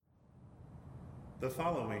The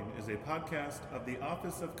following is a podcast of the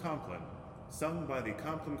Office of Compline, sung by the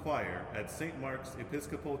Compline Choir at St. Mark's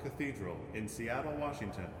Episcopal Cathedral in Seattle,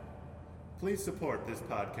 Washington. Please support this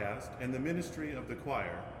podcast and the ministry of the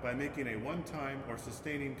choir by making a one-time or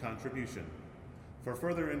sustaining contribution. For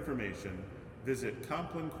further information, visit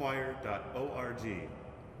complinechoir.org.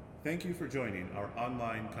 Thank you for joining our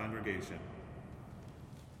online congregation.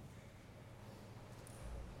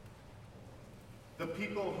 The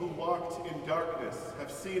people who walked in darkness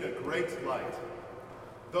have seen a great light.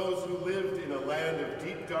 Those who lived in a land of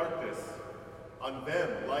deep darkness, on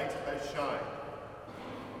them light has shined.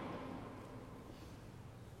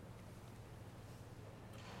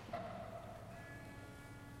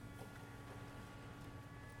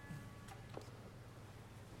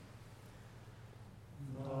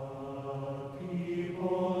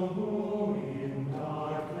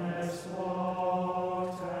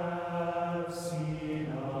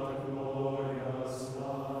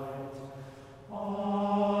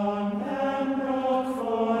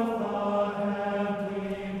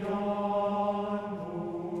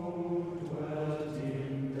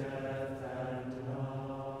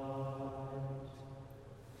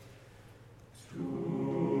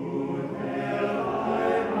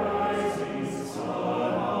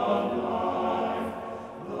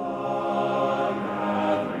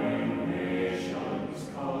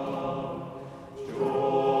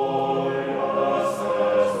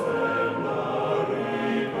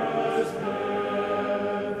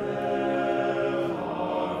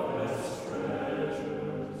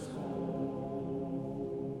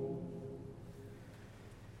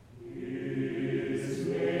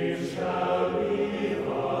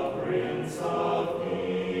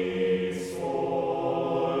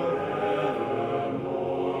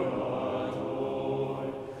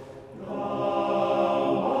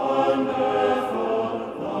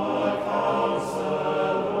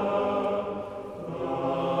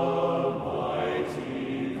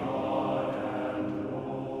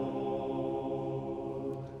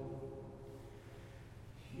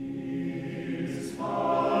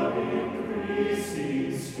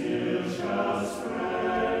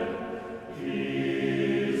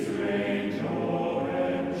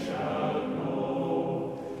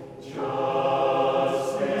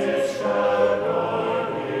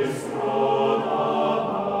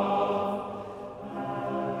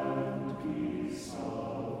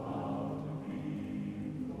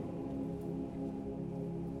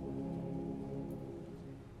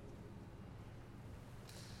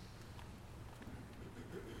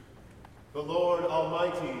 The Lord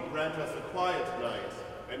Almighty grant us a quiet night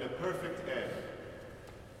and a perfect end.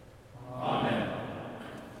 Amen.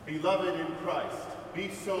 Beloved in Christ, be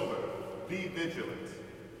sober, be vigilant,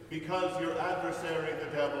 because your adversary the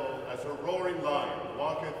devil, as a roaring lion,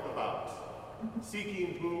 walketh about,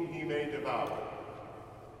 seeking whom he may devour.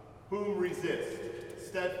 Whom resist,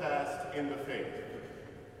 steadfast in the faith.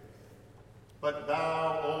 But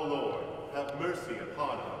thou, O Lord, have mercy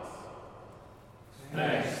upon us.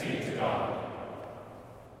 Thanks be to God.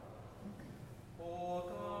 O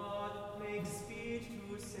God, make speed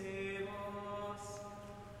to save us.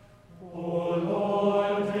 O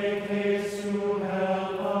Lord, make haste to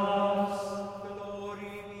help us.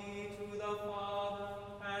 Glory be to the Father,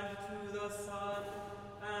 and to the Son,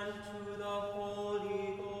 and to the Holy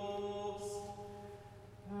Ghost.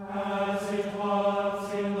 As it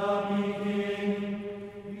was in the beginning,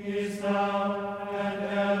 is now, and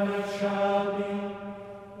ever shall be,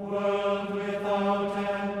 world without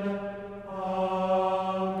end.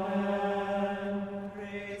 Amen.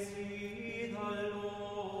 Praise ye the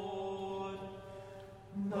Lord.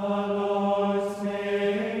 The Lord's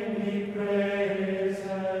name be praised.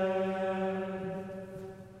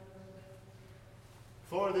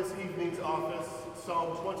 For this evening's office,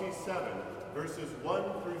 Psalm 27, verses 1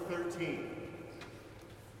 through 13.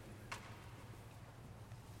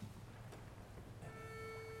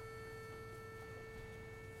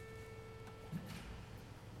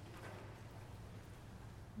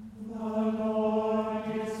 The Lord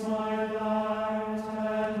is my light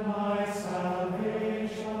and my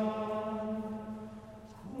salvation.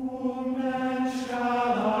 Whom then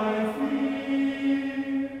shall I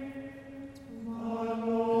fear? The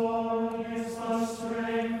Lord is the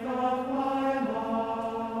strength of my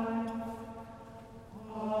life.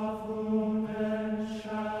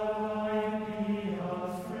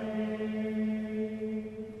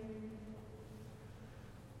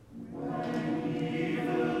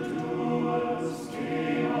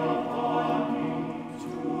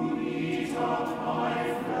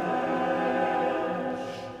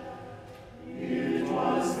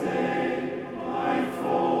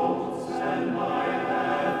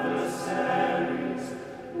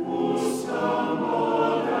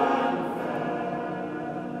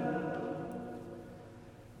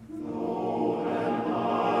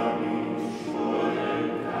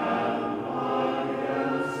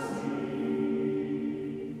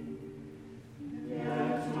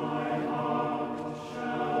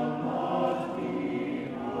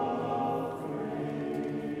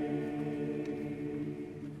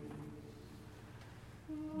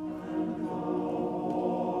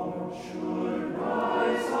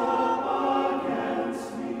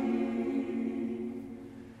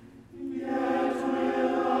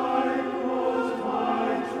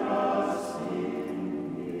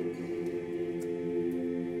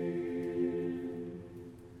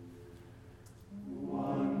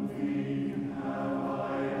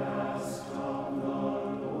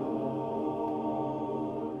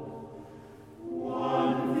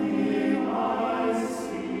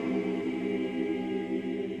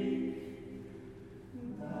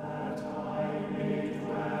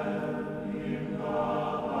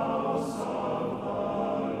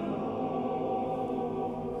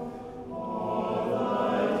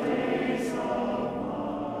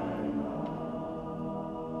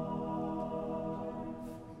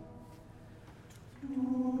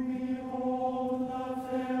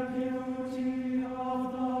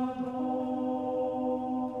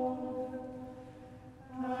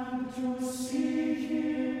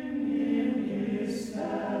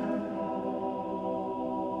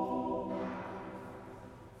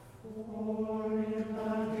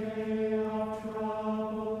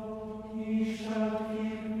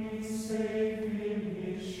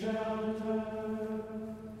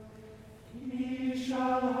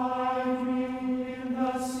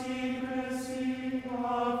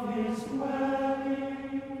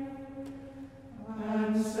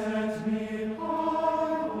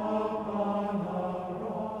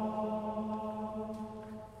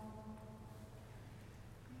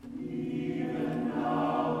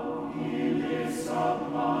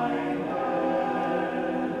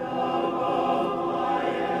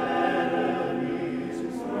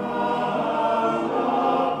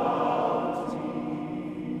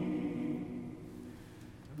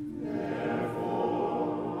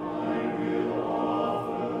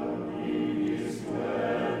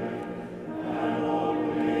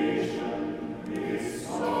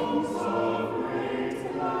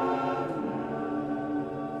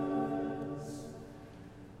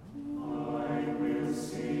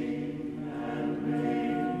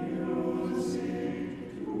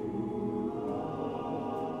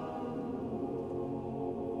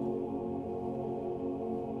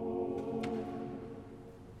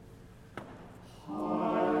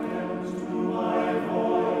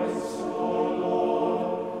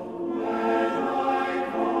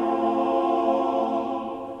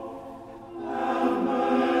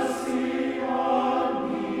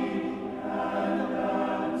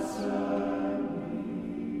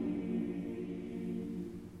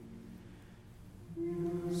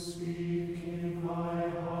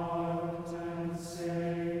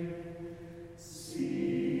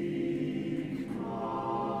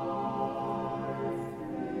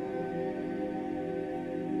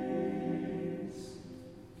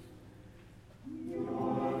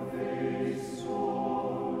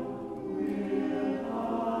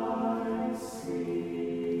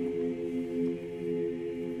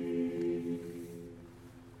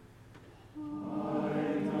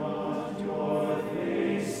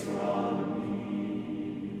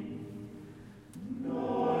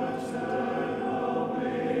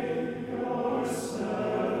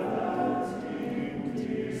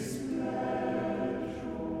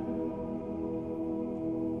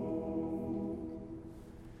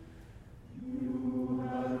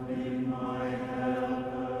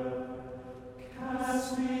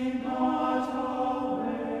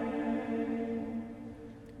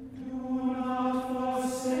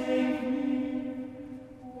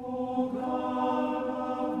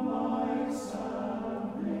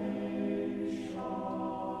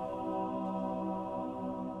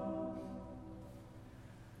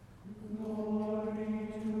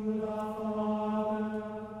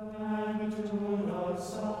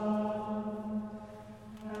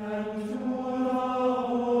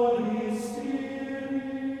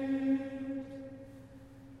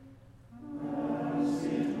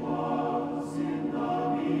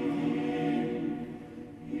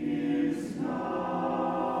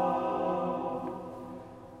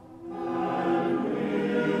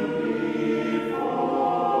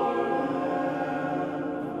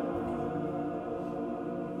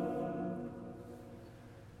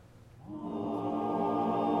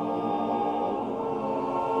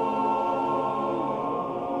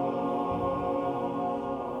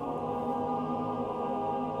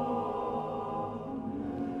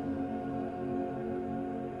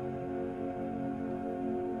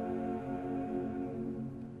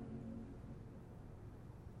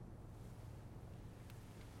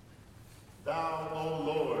 Thou, O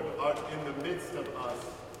Lord, art in the midst of us,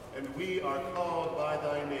 and we are called by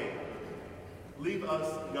thy name. Leave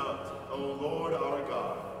us not, O Lord our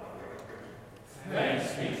God.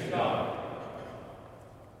 Thanks be to God.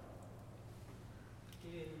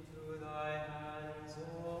 Into thy hands,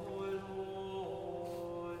 O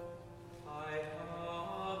Lord, I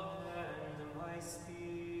commend my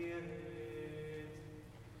spirit.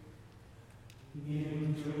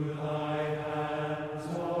 Into thy hands,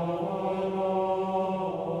 O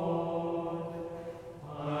Lord,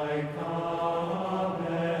 I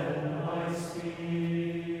commend my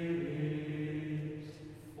spirit.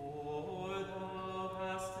 For thou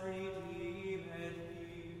hast redeemed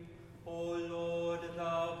me, O Lord,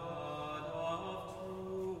 thou God of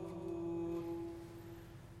truth.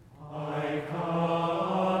 I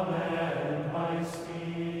commend my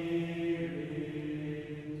spirit.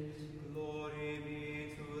 Glory be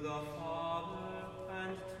to the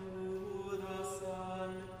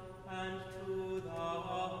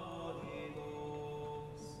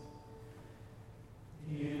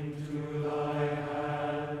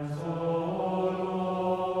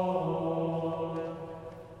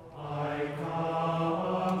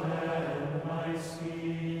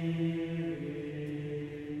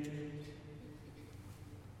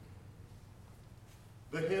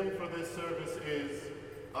service is,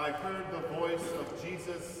 I heard the voice of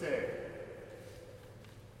Jesus say.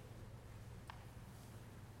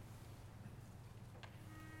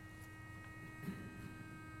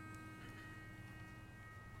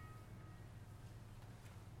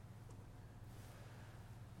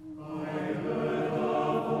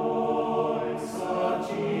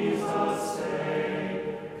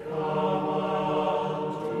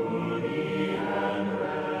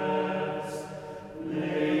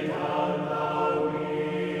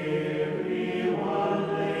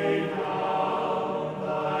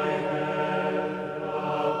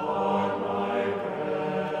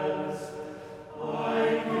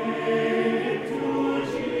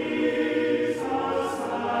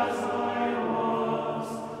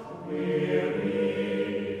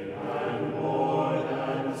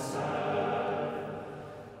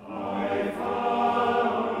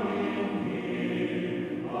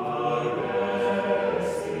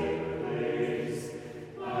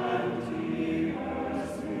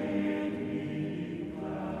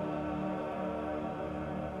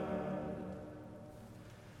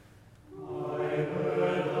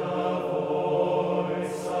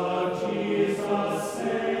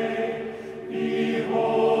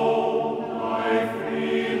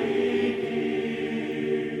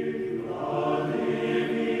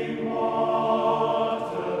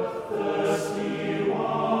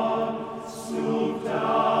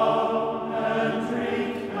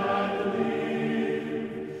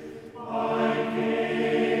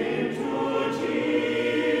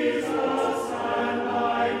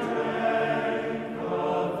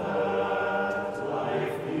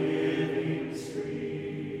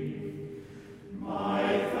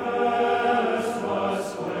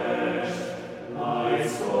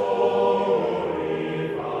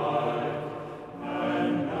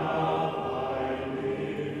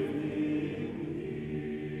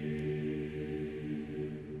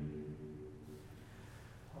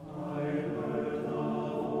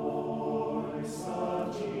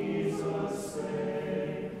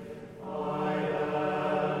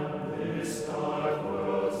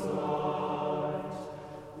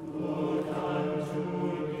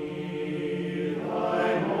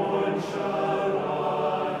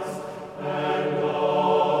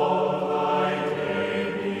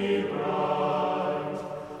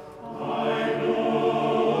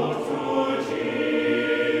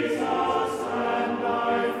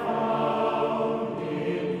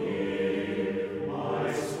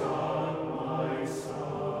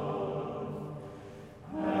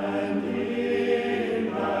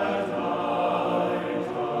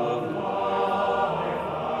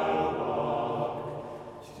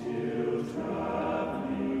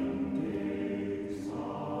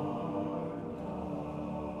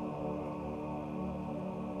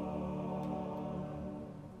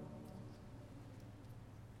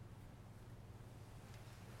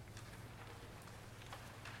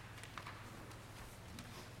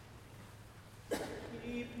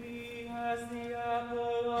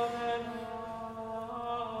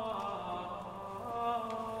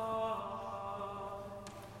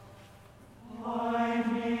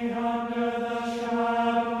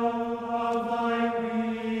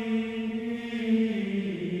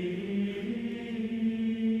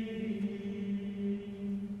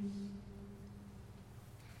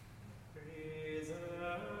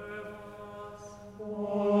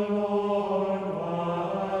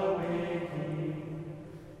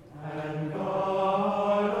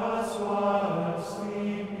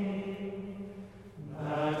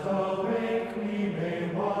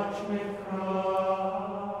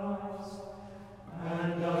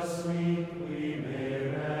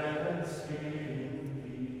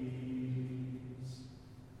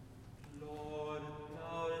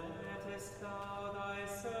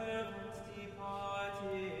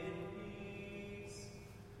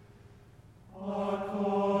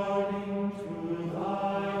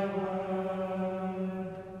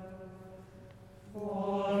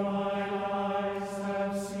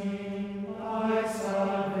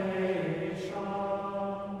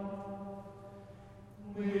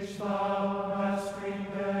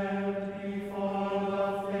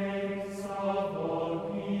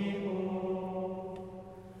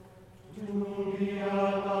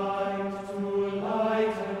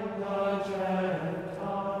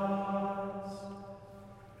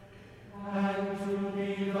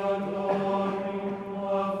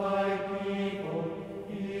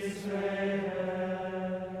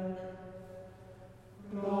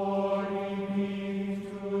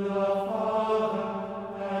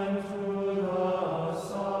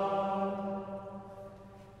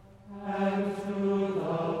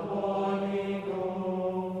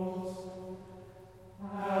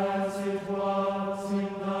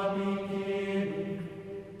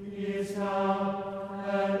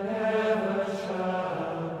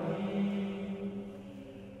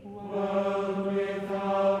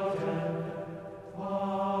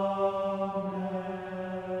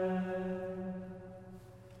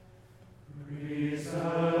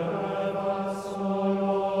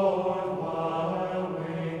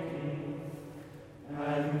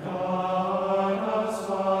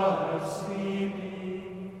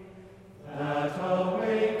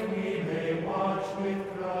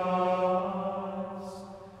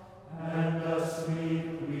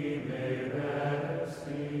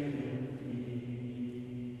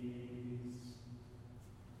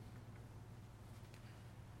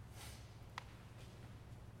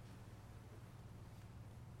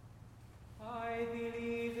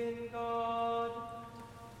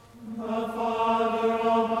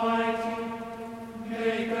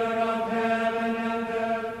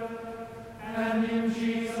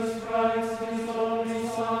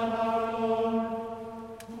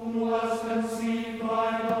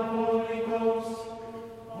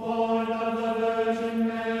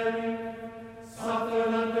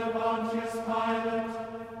 Pontius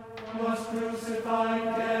Pilate, was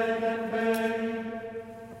crucified, dead, and buried.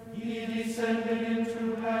 He descended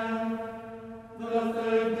into hell. The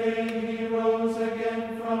third day he rose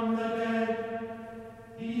again from the dead.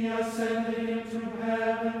 He ascended into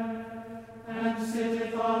heaven, and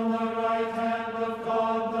sitteth on the right hand of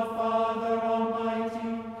God the Father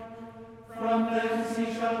Almighty. From thence he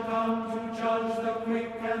shall come to judge the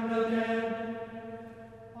quick and the dead.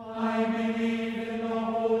 I believe in the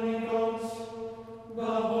Holy Ghost, the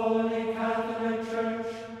Holy Catholic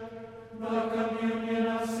Church, the communion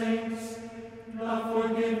of saints, the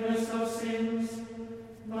forgiveness of sins,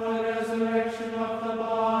 the resurrection of the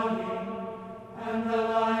body, and the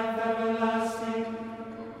life everlasting.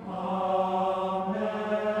 Amen.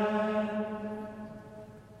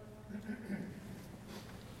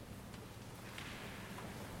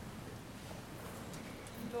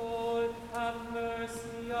 Lord, have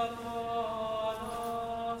mercy upon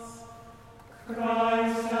us.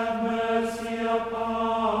 Christ, have mercy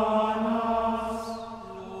upon us.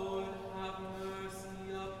 Lord, have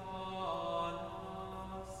mercy upon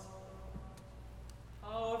us.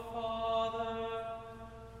 Our Father,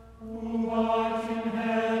 Who art in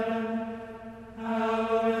heaven,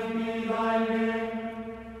 hallowed be thy name.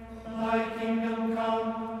 Thy kingdom come,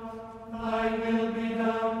 thy will be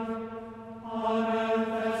done, on earth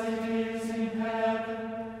as it is in heaven.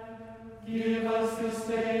 Give us this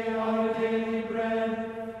day our daily bread,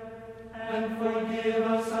 and forgive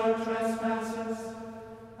us our trespasses,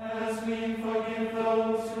 as we forgive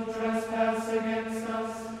those who trespass against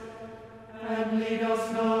us. And lead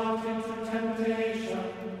us not into temptation,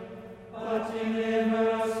 but deliver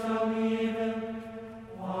us from evil.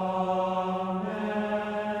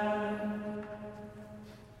 Amen.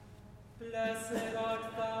 blessed art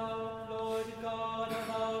thou, Lord God of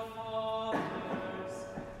our fathers,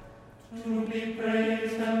 To be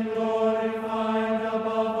praised and glorified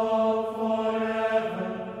above all forever.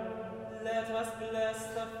 let us bless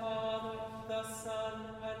the Father, the Son,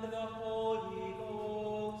 and the Holy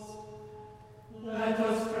Ghost. Let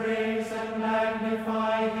us praise and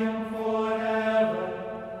magnify him forever.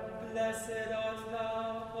 Blessed art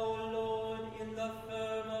thou, O Lord, in the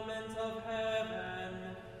firmament of heaven.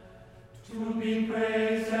 To be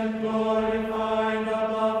praised and glorified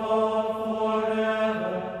above all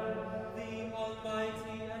forever. The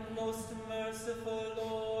Almighty and most merciful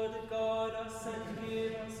Lord God us and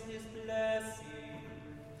give us his blessing.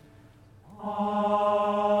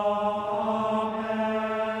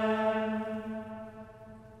 Amen.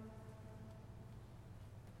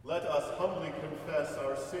 Let us humbly confess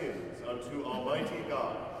our sins unto Almighty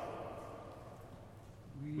God.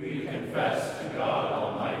 We confess to God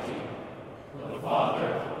Almighty, the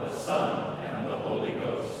Father, the Son, and the Holy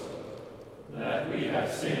Ghost, that we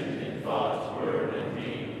have sinned in thought, word, and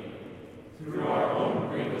deed, through our own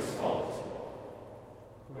grievous fault.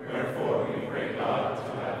 Wherefore we pray God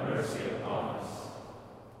to have mercy upon us.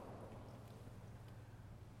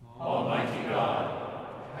 Almighty God,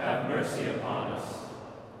 have mercy upon us.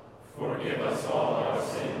 Forgive us all our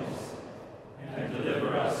sins, and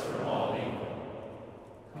deliver us from all evil.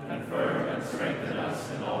 Confirm and strengthen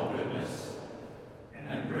us in all goodness,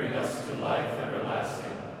 and bring us to life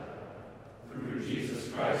everlasting. Through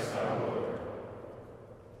Jesus Christ our Lord.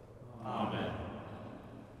 Amen.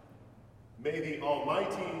 May the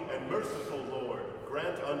Almighty and merciful Lord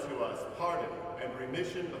grant unto us pardon and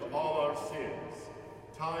remission of all our sins,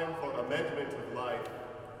 time for amendment of life,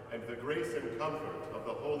 and the grace and comfort of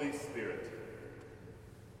the Holy Spirit.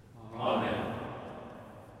 Amen.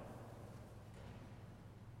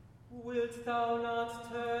 Wilt thou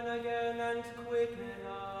not turn again and quicken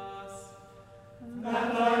us?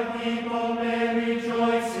 That thy people may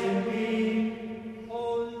rejoice in thee.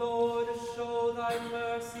 O Lord, show thy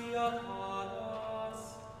mercy upon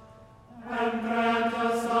us. And grant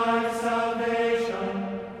us thy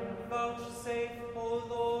salvation. Vouchsafe, O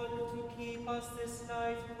Lord, to keep us this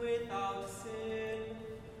night without sin.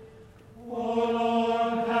 O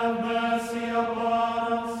Lord, have mercy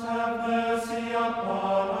upon us, have mercy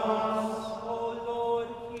upon us. O Lord,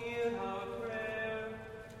 hear our prayer.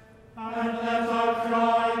 And let our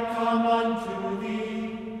cry come unto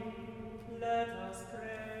thee. Let us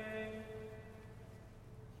pray.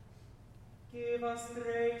 Give us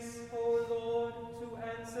grace, O Lord, to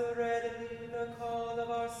answer readily the call of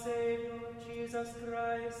our Savior, Jesus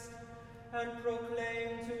Christ, and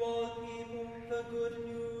proclaim to all people the good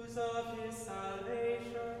news of his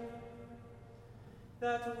salvation,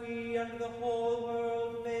 that we and the whole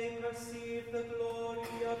world may perceive the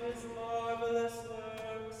glory of his marvelous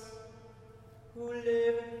works, who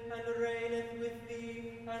live and reigneth with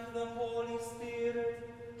thee and the Holy Spirit,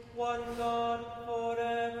 one one God,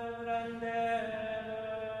 forever and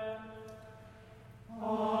ever.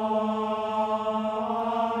 Amen.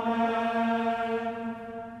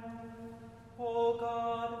 O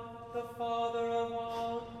God, the Father of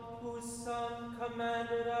all, whose Son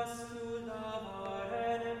commanded us to love our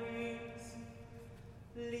enemies,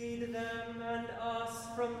 lead them and us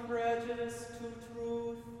from prejudice to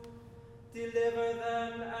truth. Deliver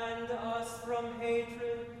them and us from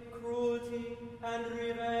hatred, cruelty, and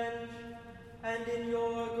revenge, and in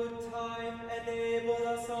your good time enable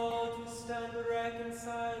us all to stand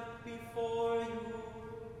reconciled before you.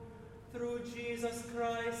 Through Jesus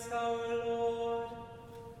Christ our Lord.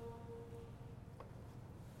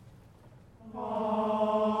 Amen.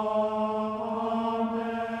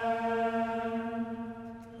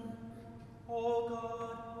 O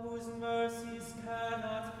God, whose mercies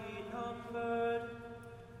cannot be numbered,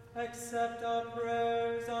 accept our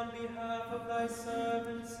prayers on behalf of thy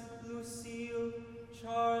servants, Lucille,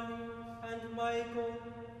 Charlie, and Michael,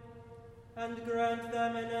 and grant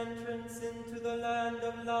them an entrance into the land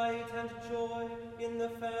of light and joy in the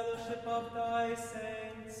fellowship of thy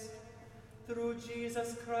saints. Through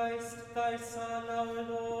Jesus Christ, thy Son, our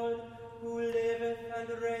Lord, who liveth and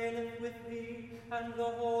reigneth with thee and the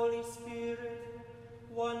Holy Spirit,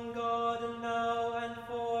 one God, now and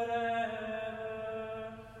forever.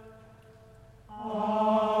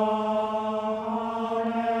 Amen.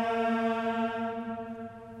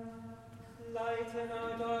 Lighten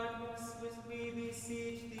our darkness, we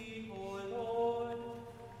beseech thee, O Lord,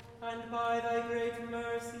 and by thy great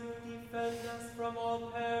mercy defend us from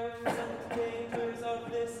all perils and dangers of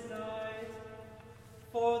this night.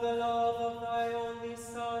 For the love of thy only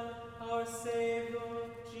Son, our Savior,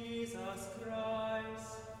 Jesus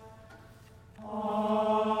Christ. Amen.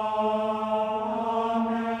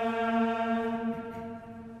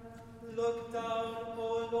 Look down,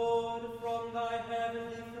 O Lord, from thy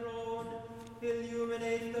heavenly throne,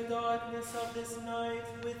 illuminate the darkness of this night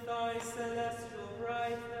with thy celestial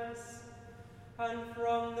brightness, and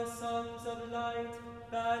from the sons of light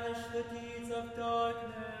banish the deeds of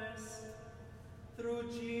darkness. Through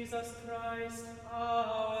Jesus Christ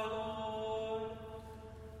our Lord.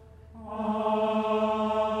 Amen.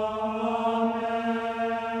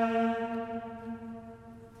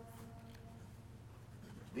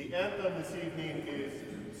 The anthem this evening is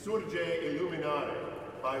Surge Illuminare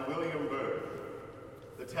by William Byrd.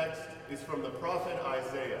 The text is from the prophet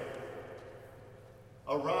Isaiah.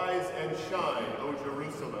 Arise and shine, O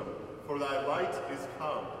Jerusalem, for thy light is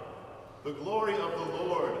come. The glory of the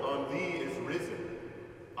Lord on thee is risen.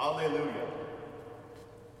 Alleluia. Alleluia.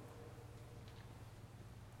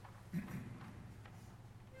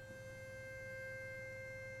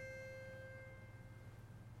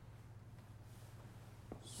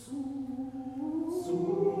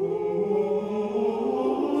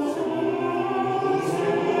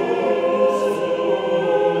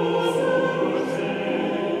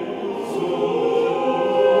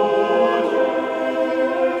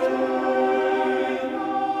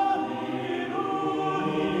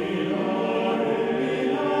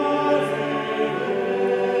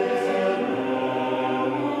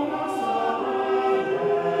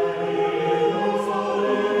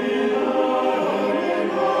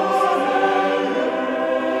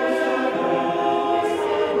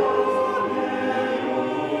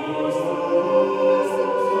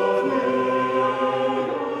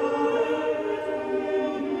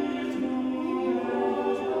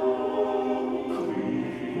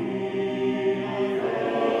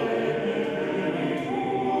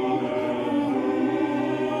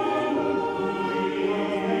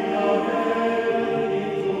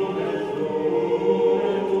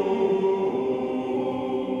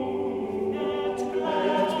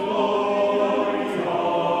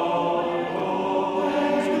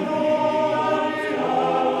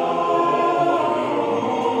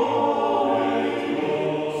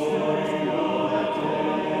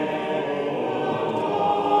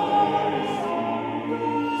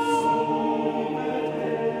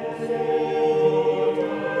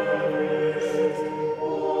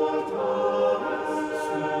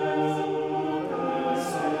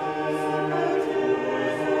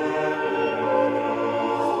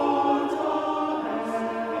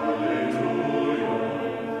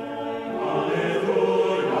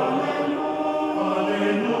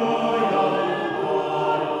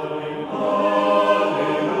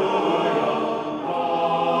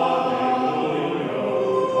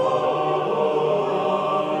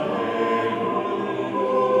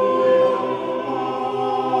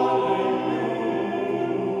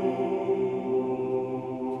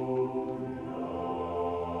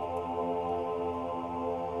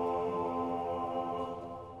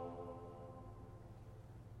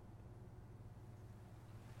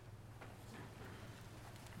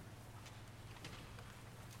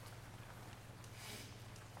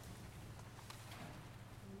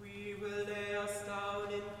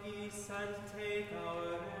 and take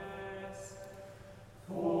our rest.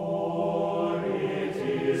 For it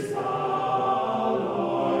is thou,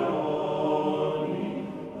 Lord, only,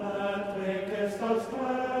 that makest us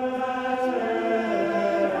dwell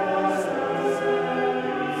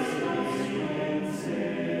in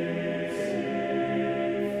safety.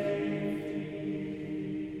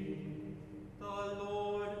 The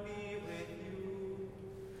Lord be with you.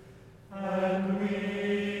 And we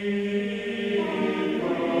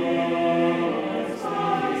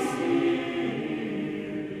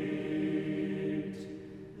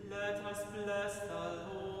Let us bless the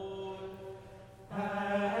Lord.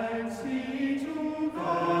 thanks be to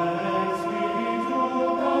God. Thanks be to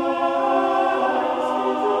God.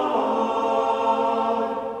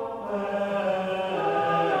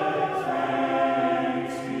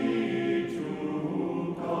 Thanks be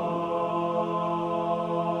to God.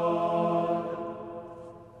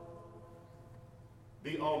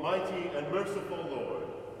 The Almighty and merciful Lord,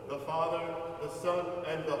 the Father, the Son,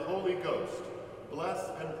 and the Holy Ghost, bless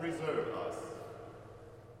and preserve us.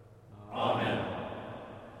 Amen.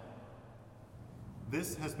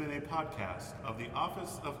 This has been a podcast of the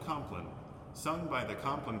Office of Compline, sung by the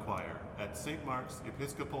Compline Choir at St. Mark's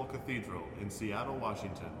Episcopal Cathedral in Seattle,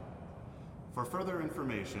 Washington. For further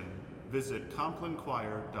information, visit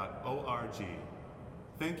complinechoir.org.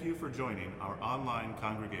 Thank you for joining our online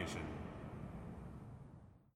congregation.